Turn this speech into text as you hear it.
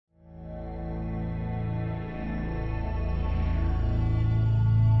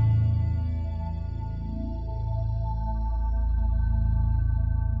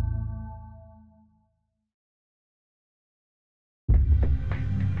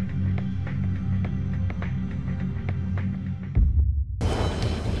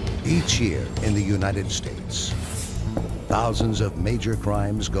Each year in the United States, thousands of major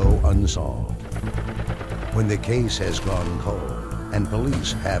crimes go unsolved. When the case has gone cold and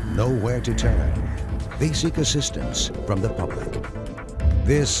police have nowhere to turn, they seek assistance from the public.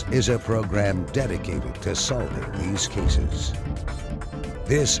 This is a program dedicated to solving these cases.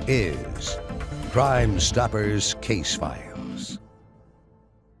 This is Crime Stoppers Case Files.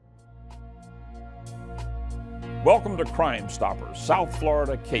 Welcome to Crime Stoppers, South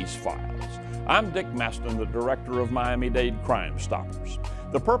Florida Case Files. I'm Dick Masten, the director of Miami-Dade Crime Stoppers.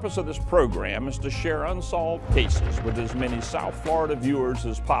 The purpose of this program is to share unsolved cases with as many South Florida viewers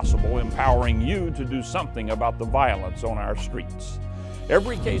as possible, empowering you to do something about the violence on our streets.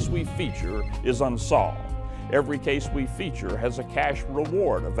 Every case we feature is unsolved. Every case we feature has a cash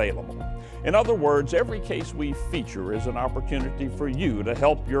reward available. In other words, every case we feature is an opportunity for you to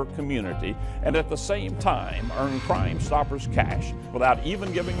help your community and at the same time earn Crime Stoppers cash without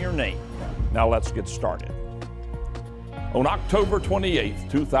even giving your name. Now let's get started. On October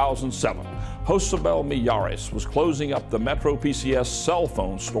 28, 2007, Yosbel Millares was closing up the Metro PCS cell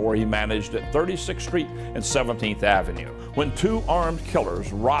phone store he managed at 36th Street and 17th Avenue when two armed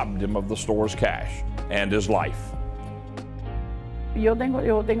killers robbed him of the store's cash and his life. Yo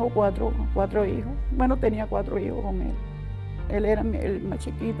tengo cuatro hijos. Bueno, tenía 4 hijos con él. Él era el más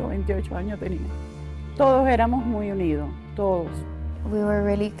chiquito, 28 años tenía. Todos éramos muy unidos, todos. We were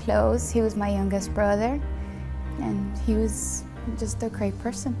really close. He was my youngest brother, and he was just a great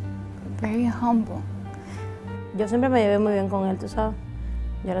person, very humble. Yo siempre me llevé muy bien con él, tú sabes.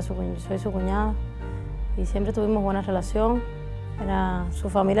 Soy su cuñada y siempre tuvimos buena relación. Su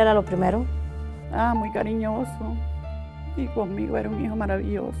familia era lo primero. Muy cariñoso. Y conmigo era un hijo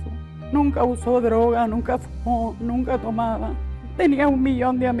maravilloso. Nunca usó droga, nunca fumó, nunca tomaba. Tenía 1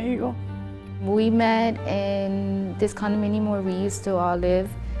 millón de amigos. We met in this condominium where we used to all live.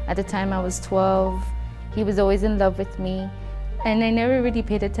 At the time I was 12. He was always in love with me. And I never really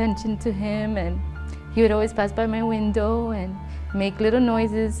paid attention to him. And he would always pass by my window and make little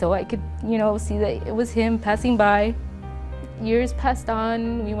noises so I could, see that it was him passing by. Years passed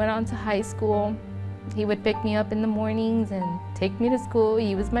on. We went on to high school. He would pick me up in the mornings and take me to school.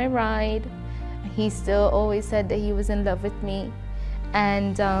 He was my ride. He still always said that he was in love with me.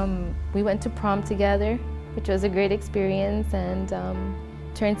 And we went to prom together, which was a great experience. And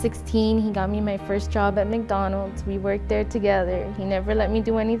turned 16, he got me my first job at McDonald's. We worked there together. He never let me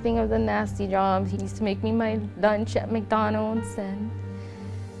do anything of the nasty jobs. He used to make me my lunch at McDonald's. And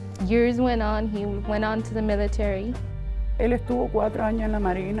years went on. He went on to the military. Él estuvo 4 años en la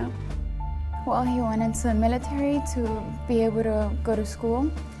Marina. Well, he went into the military to be able to go to school.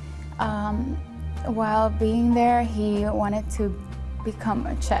 While being there, he wanted to become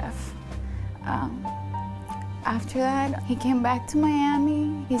a chef. After that, he came back to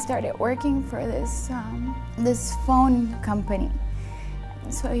Miami. He started working for this phone company.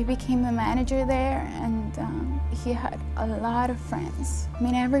 So he became the manager there, and he had a lot of friends. I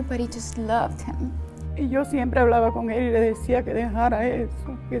mean, everybody just loved him. Y yo siempre hablaba con él y le decía que dejara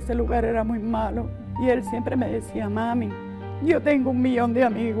eso, que ese lugar era muy malo. Y él siempre me decía, mami, yo tengo 1 millón de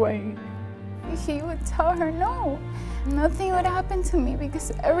amigos ahí. He would tell her, no, nothing would happen to me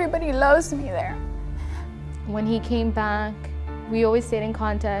because everybody loves me there. When he came back, we always stayed in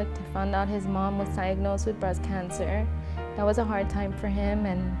contact. I found out his mom was diagnosed with breast cancer. That was a hard time for him,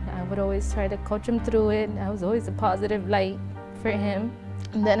 and I would always try to coach him through it. I was always a positive light for him.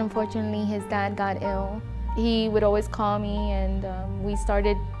 And then unfortunately his dad got ill. He would always call me, and we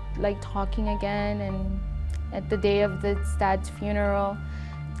started talking again. And at the day of the dad's funeral,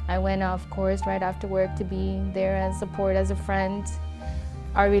 I went, of course, right after work to be there as support, as a friend.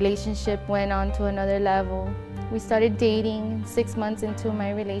 Our relationship went on to another level. We started dating. 6 months into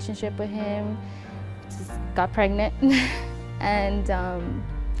my relationship with him, just got pregnant. And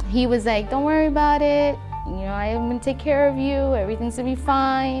he was like, don't worry about it. I'm going to take care of you. Everything's going to be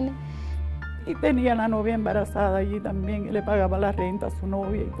fine. Y tenía la novia embarazada allí también. Y le pagaba la renta a su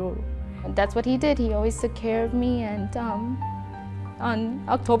novia y todo. And that's what he did. He always took care of me. And on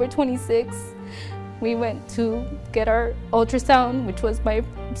October 26th, we went to get our ultrasound, which was my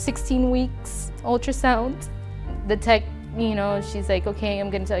 16 weeks ultrasound. The tech, she's like, okay,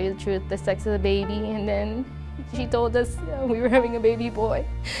 I'm going to tell you the truth, the sex of the baby. And then she told us we were having a baby boy.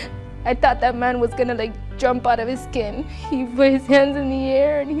 I thought that man was gonna jump out of his skin. He put his hands in the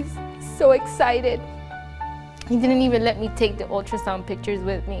air and he's so excited. He didn't even let me take the ultrasound pictures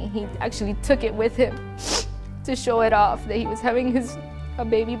with me. He actually took it with him to show it off that he was having a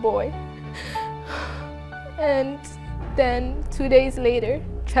baby boy. And then 2 days later,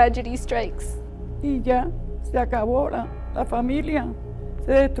 tragedy strikes. Y ya se acabó la familia.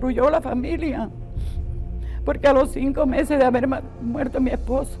 Se destruyó la familia, porque a los 5 meses de haber muerto mi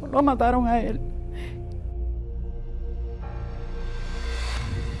esposo, lo mataron a él.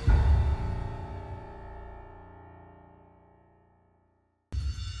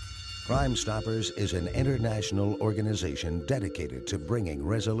 Crime Stoppers is an international organization dedicated to bringing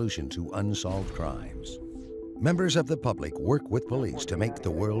resolution to unsolved crimes. Members of the public work with police to make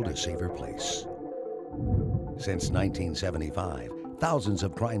the world a safer place. Since 1975, thousands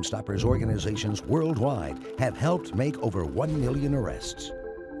of Crime Stoppers organizations worldwide have helped make over 1 million arrests.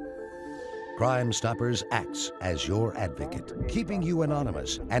 Crime Stoppers acts as your advocate, keeping you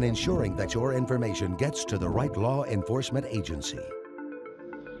anonymous and ensuring that your information gets to the right law enforcement agency.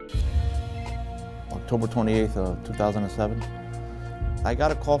 October 28th of 2007, I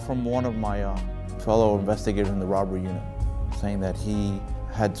got a call from one of my fellow investigators in the robbery unit saying that he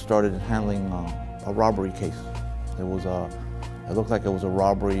had started handling a robbery case. It looked like it was a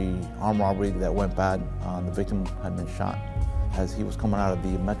robbery, armed robbery that went bad. The victim had been shot as he was coming out of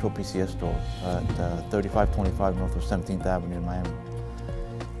the Metro PCS store at 3525 North of 17th Avenue in Miami.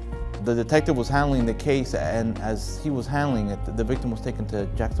 The detective was handling the case, and as he was handling it, the victim was taken to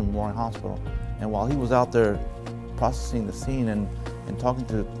Jackson Memorial Hospital. And while he was out there processing the scene and talking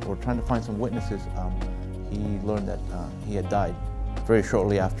to or trying to find some witnesses, he learned that he had died very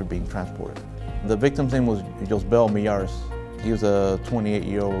shortly after being transported. The victim's name was Yosbel Millares. He was a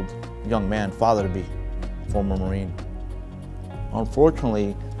 28-year-old young man, father-to-be, former Marine.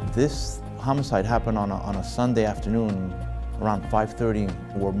 Unfortunately, this homicide happened on a Sunday afternoon around 5:30,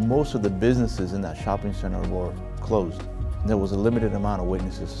 where most of the businesses in that shopping center were closed. There was a limited amount of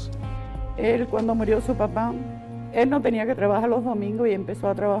witnesses. Él, cuando murió su papá, él no tenía que trabajar los domingos y empezó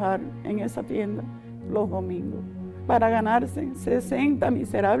a trabajar en esa tienda los domingos para ganarse 60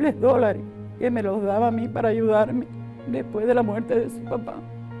 miserables dólares que me los daba a mí para ayudarme después de la muerte de su papá.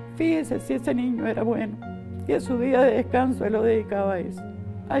 Fíjese si ese niño era bueno, que su día de descanso él lo dedicaba a eso,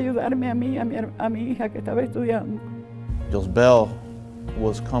 a ayudarme a mí, a mi hija que estaba estudiando. Yosbel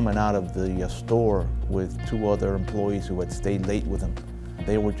was coming out of the store with 2 other employees who had stayed late with him.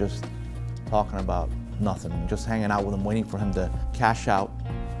 They were just talking about nothing, just hanging out with him, waiting for him to cash out.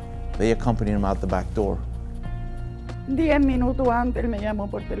 They accompanied him out the back door. 10 minutos antes él me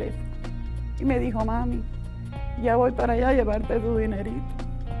llamó por teléfono y me dijo, mami, ya voy para allá a llevarte tu dinerito.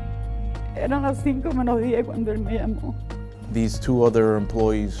 Eran las 5 menos 10 cuando él me llamó. These 2 other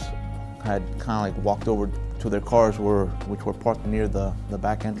employees had kind of like walked over to their cars which were parked near the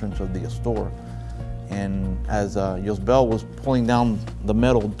back entrance of the store. And as Yosbel was pulling down the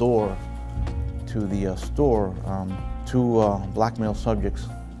metal door to the store, 2 black male subjects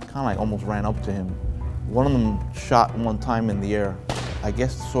kind of like almost ran up to him. One of them shot one time in the air, I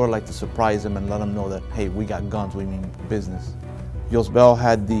guess sort of like to surprise him and let him know that, hey, we got guns, we mean business. Yosbel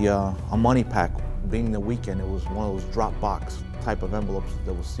had a money pack. Being the weekend, it was one of those drop box type of envelopes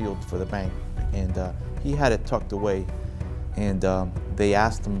that was sealed for the bank. And he had it tucked away, and they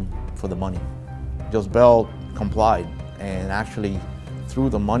asked him for the money. Yosbel complied and actually threw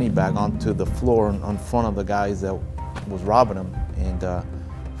the money bag onto the floor in front of the guys that was robbing him. And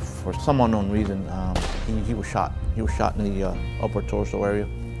for some unknown reason, he was shot. He was shot in the upper torso area.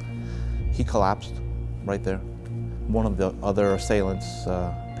 He collapsed right there. One of the other assailants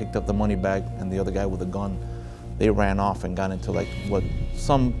picked up the money bag, and the other guy with a gun, they ran off and got into like what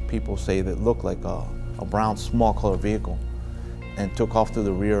some people say that looked like a brown small color vehicle, and took off through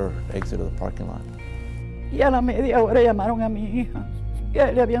the rear exit of the parking lot. Y a la media hora llamaron a mi hija, que a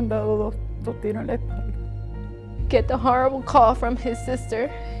él le habían dado dos tiros en la espalda. Get the horrible call from his sister.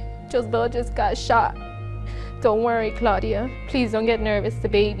 Yosbel just got shot. Don't worry, Claudia. Please don't get nervous, the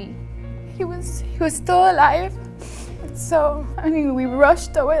baby. He was still alive. So, I mean, we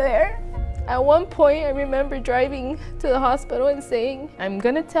rushed over there. At one point, I remember driving to the hospital and saying, I'm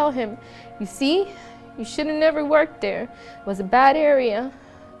gonna tell him, you see, you should have never worked there. It was a bad area.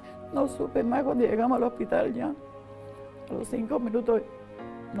 No supe más cuando llegamos al hospital ya. A los 5 minutos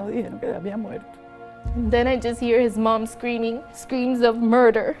nos dijeron que había muerto. And then I just hear his mom screaming, screams of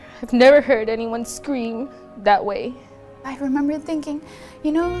murder. I've never heard anyone scream that way. I remember thinking,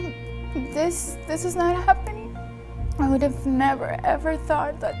 you know, this is not happening. I would have never ever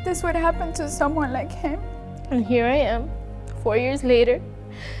thought that this would happen to someone like him. And here I am, 4 years later,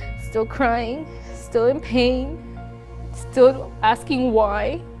 still crying, still in pain, still asking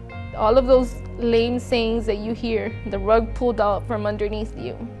why. All of those lame sayings that you hear, the rug pulled out from underneath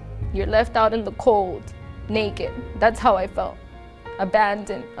you. You're left out in the cold, naked. That's how I felt.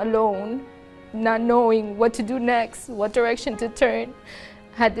 Abandoned, alone, not knowing what to do next, what direction to turn.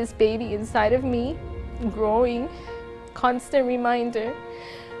 Had this baby inside of me, growing, constant reminder,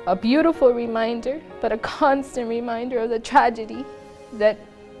 a beautiful reminder, but a constant reminder of the tragedy that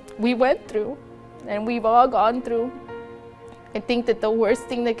we went through and we've all gone through. I think that the worst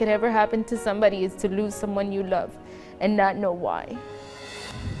thing that could ever happen to somebody is to lose someone you love and not know why.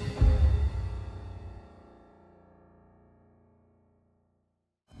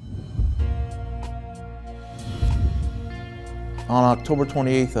 On October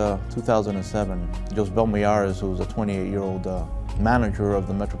 28th, 2007, Yosbel Millares, who was a 28-year-old manager of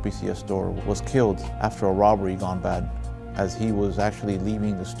the Metro PCS store, was killed after a robbery gone bad as he was actually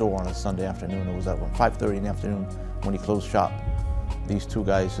leaving the store on a Sunday afternoon. It was at 5:30 in the afternoon when he closed shop. These two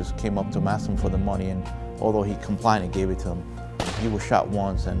guys just came up to Masten for the money, and although he complied and gave it to them, he was shot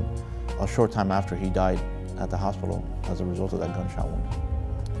once, and a short time after he died at the hospital as a result of that gunshot wound.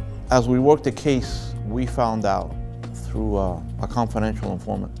 As we worked the case, we found out through a confidential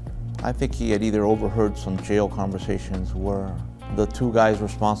informant. I think he had either overheard some jail conversations where the two guys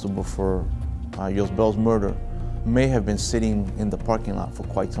responsible for Yosbel's murder may have been sitting in the parking lot for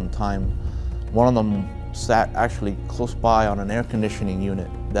quite some time. One of them sat actually close by on an air conditioning unit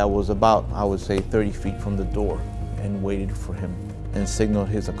that was about, I would say, 30 feet from the door and waited for him and signaled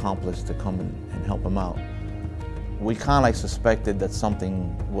his accomplice to come and help him out. We kind of like suspected that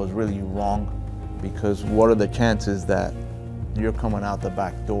something was really wrong, because what are the chances that you're coming out the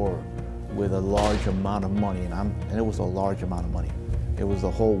back door with a large amount of money, and it was a large amount of money. It was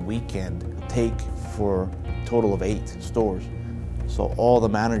the whole weekend take for a total of 8 stores. So all the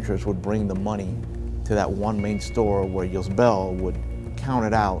managers would bring the money to that one main store where Yosbel would count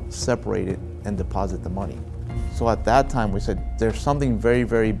it out, separate it, and deposit the money. So at that time we said, there's something very,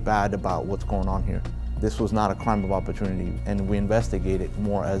 very bad about what's going on here. This was not a crime of opportunity, and we investigated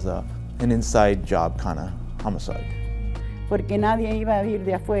more as an inside job kind of homicide. Porque nadie iba a ir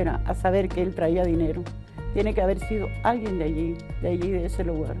de afuera a saber que él traía dinero. Tiene que haber sido alguien de allí de ese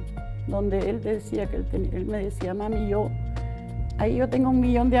lugar, donde él decía que él me decía, mami, ahí yo tengo 1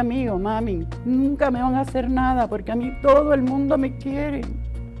 millón de amigos, mami, nunca me van a hacer nada porque a mí todo el mundo me quiere.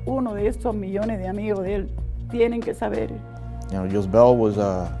 Uno de esos millones de amigos de él tienen que saber. You know, Yosbel was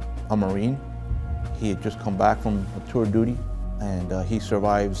a Marine. He had just come back from a tour duty, and he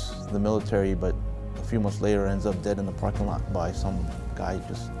survives the military, but a few months later ends up dead in the parking lot by some guy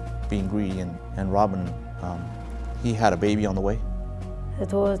just being greedy and robbing him. He had a baby on the way.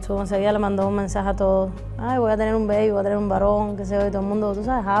 Estuvo enseguida, le mandó un mensaje a todos. Ay, voy a tener un baby, voy a tener un varón, que se ve todo el mundo, tú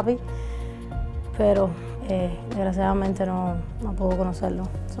sabes, happy. Pero desgraciadamente no pudo conocerlo.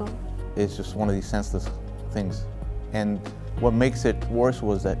 So. It's just one of these senseless things. And what makes it worse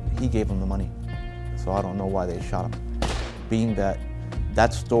was that he gave him the money. So I don't know why they shot him. Being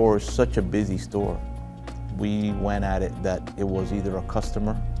that store is such a busy store, we went at it that it was either a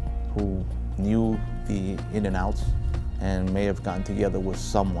customer who knew the in and outs and may have gotten together with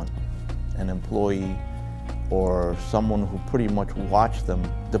someone, an employee or someone who pretty much watched them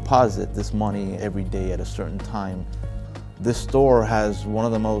deposit this money every day at a certain time. This store has one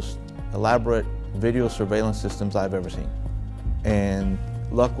of the most elaborate video surveillance systems I've ever seen. And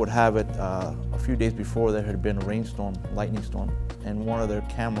luck would have it, a few days before there had been a rainstorm, lightning storm, and one of their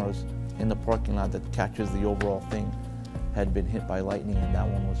cameras in the parking lot that catches the overall thing had been hit by lightning, and that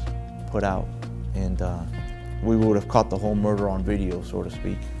one was put out. And we would have caught the whole murder on video, so to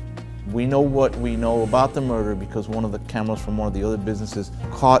speak. We know what we know about the murder because one of the cameras from one of the other businesses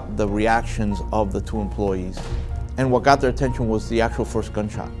caught the reactions of the 2 employees. And what got their attention was the actual first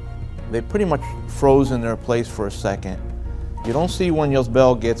gunshot. They pretty much froze in their place for a second. You don't see when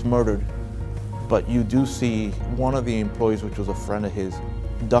Yosbel gets murdered, but you do see one of the employees, which was a friend of his,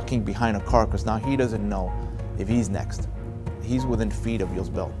 ducking behind a car because now he doesn't know if he's next. He's within feet of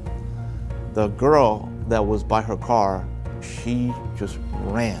Yosbel. The girl that was by her car, she just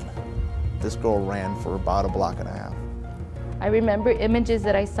ran. This girl ran for about 1.5 blocks. I remember images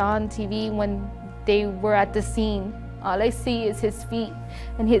that I saw on TV when they were at the scene. All I see is his feet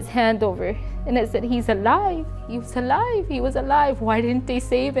and his hand over. And I said, he's alive, he was alive, he was alive. Why didn't they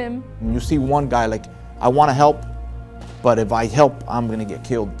save him? And you see one guy like, I want to help, but if I help, I'm gonna get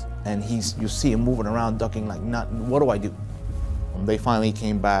killed. And you see him moving around, ducking like, what do I do? They finally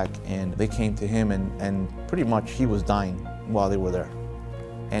came back and they came to him and pretty much he was dying while they were there.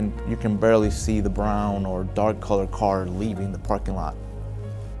 And you can barely see the brown or dark colored car leaving the parking lot.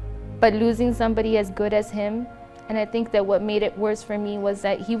 But losing somebody as good as him, and I think that what made it worse for me was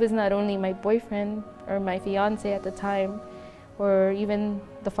that he was not only my boyfriend or my fiance at the time, or even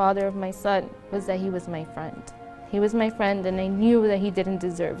the father of my son, was that he was my friend. He was my friend, and I knew that he didn't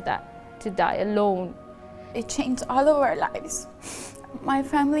deserve that, to die alone. It changed all of our lives. My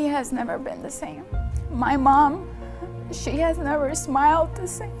family has never been the same. My mom She has never smiled the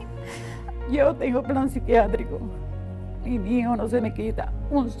same. Yo tengo plan psiquiátrico y mi hijo no se me quita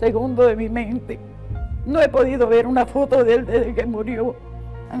un segundo de mi mente. No he podido ver una foto de él desde que murió.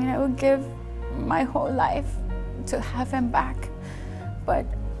 I mean, I would give my whole life to have him back. But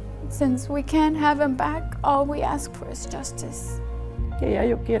since we can't have him back, all we ask for is justice. Que ya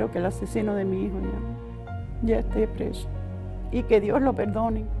yo quiero que el asesino de mi hijo ya esté preso. Y que Dios lo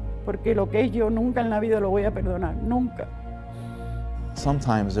perdone, porque lo que es yo nunca en la vida lo voy a perdonar, nunca.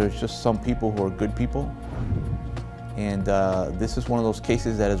 Sometimes there's just some people who are good people. And this is one of those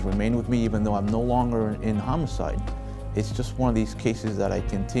cases that has remained with me even though I'm no longer in homicide. It's just one of these cases that I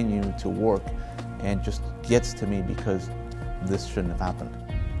continue to work and just gets to me because this shouldn't have happened.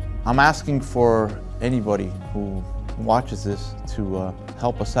 I'm asking for anybody who watches this to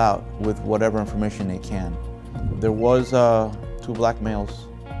help us out with whatever information they can. There was 2 black males.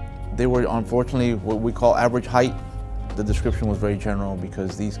 They were unfortunately what we call average height. The description was very general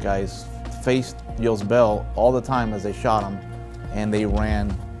because these guys faced Yosbel all the time as they shot him, and they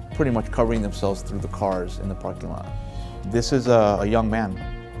ran pretty much covering themselves through the cars in the parking lot. This is a young man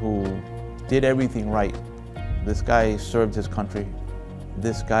who did everything right. This guy served his country.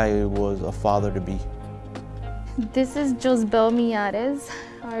 This guy was a father-to-be. This is Yosbel Millares,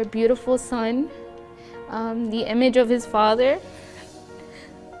 our beautiful son, the image of his father,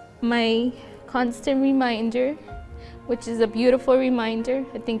 my constant reminder, which is a beautiful reminder.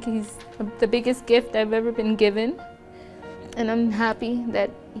 I think he's the biggest gift I've ever been given. And I'm happy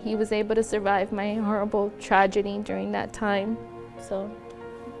that he was able to survive my horrible tragedy during that time. So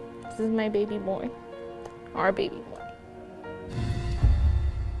this is my baby boy, our baby boy.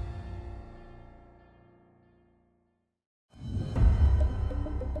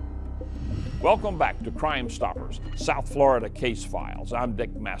 Welcome back to Crime Stoppers, South Florida Case Files. I'm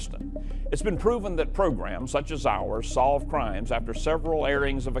Dick Masten. It's been proven that programs such as ours solve crimes after several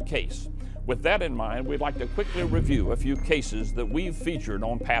airings of a case. With that in mind, we'd like to quickly review a few cases that we've featured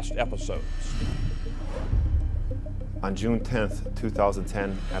on past episodes. On June 10th,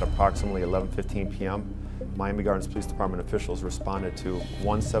 2010, at approximately 11:15 p.m., Miami Gardens Police Department officials responded to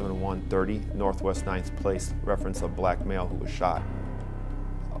 17130 Northwest 9th Place, reference a black male who was shot.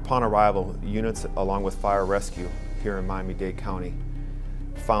 Upon arrival, units along with fire rescue here in Miami-Dade County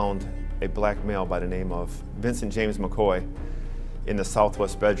found a black male by the name of Vincent James McCoy in the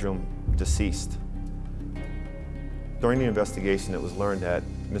southwest bedroom, deceased. During the investigation, it was learned that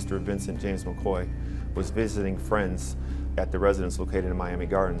Mr. Vincent James McCoy was visiting friends at the residence located in Miami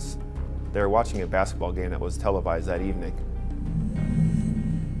Gardens. They were watching a basketball game that was televised that evening.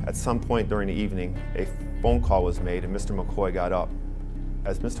 At some point during the evening, a phone call was made and Mr. McCoy got up.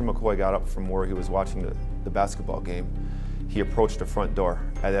 As Mr. McCoy got up from where he was watching the basketball game, he approached the front door.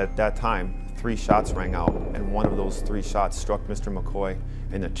 At that time, 3 shots rang out, and one of those 3 shots struck Mr. McCoy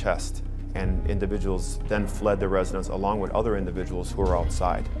in the chest, and individuals then fled the residence along with other individuals who were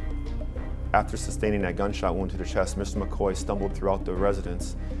outside. After sustaining that gunshot wound to the chest, Mr. McCoy stumbled throughout the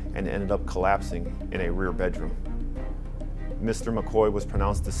residence and ended up collapsing in a rear bedroom. Mr. McCoy was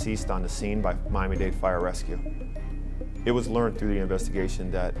pronounced deceased on the scene by Miami-Dade Fire Rescue. It was learned through the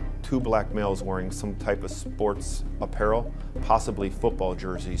investigation that 2 black males wearing some type of sports apparel, possibly football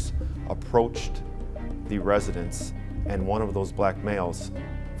jerseys, approached the residence, and one of those black males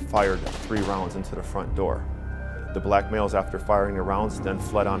fired 3 rounds into the front door. The black males, after firing the rounds, then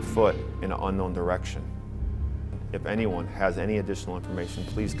fled on foot in an unknown direction. If anyone has any additional information,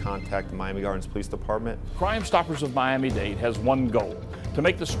 please contact the Miami Gardens Police Department. Crime Stoppers of Miami-Dade has one goal: to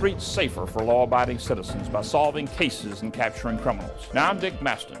make the streets safer for law-abiding citizens by solving cases and capturing criminals. Now, I'm Dick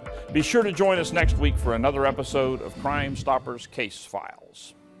Masten. Be sure to join us next week for another episode of Crime Stoppers Case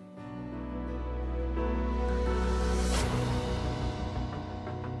Files.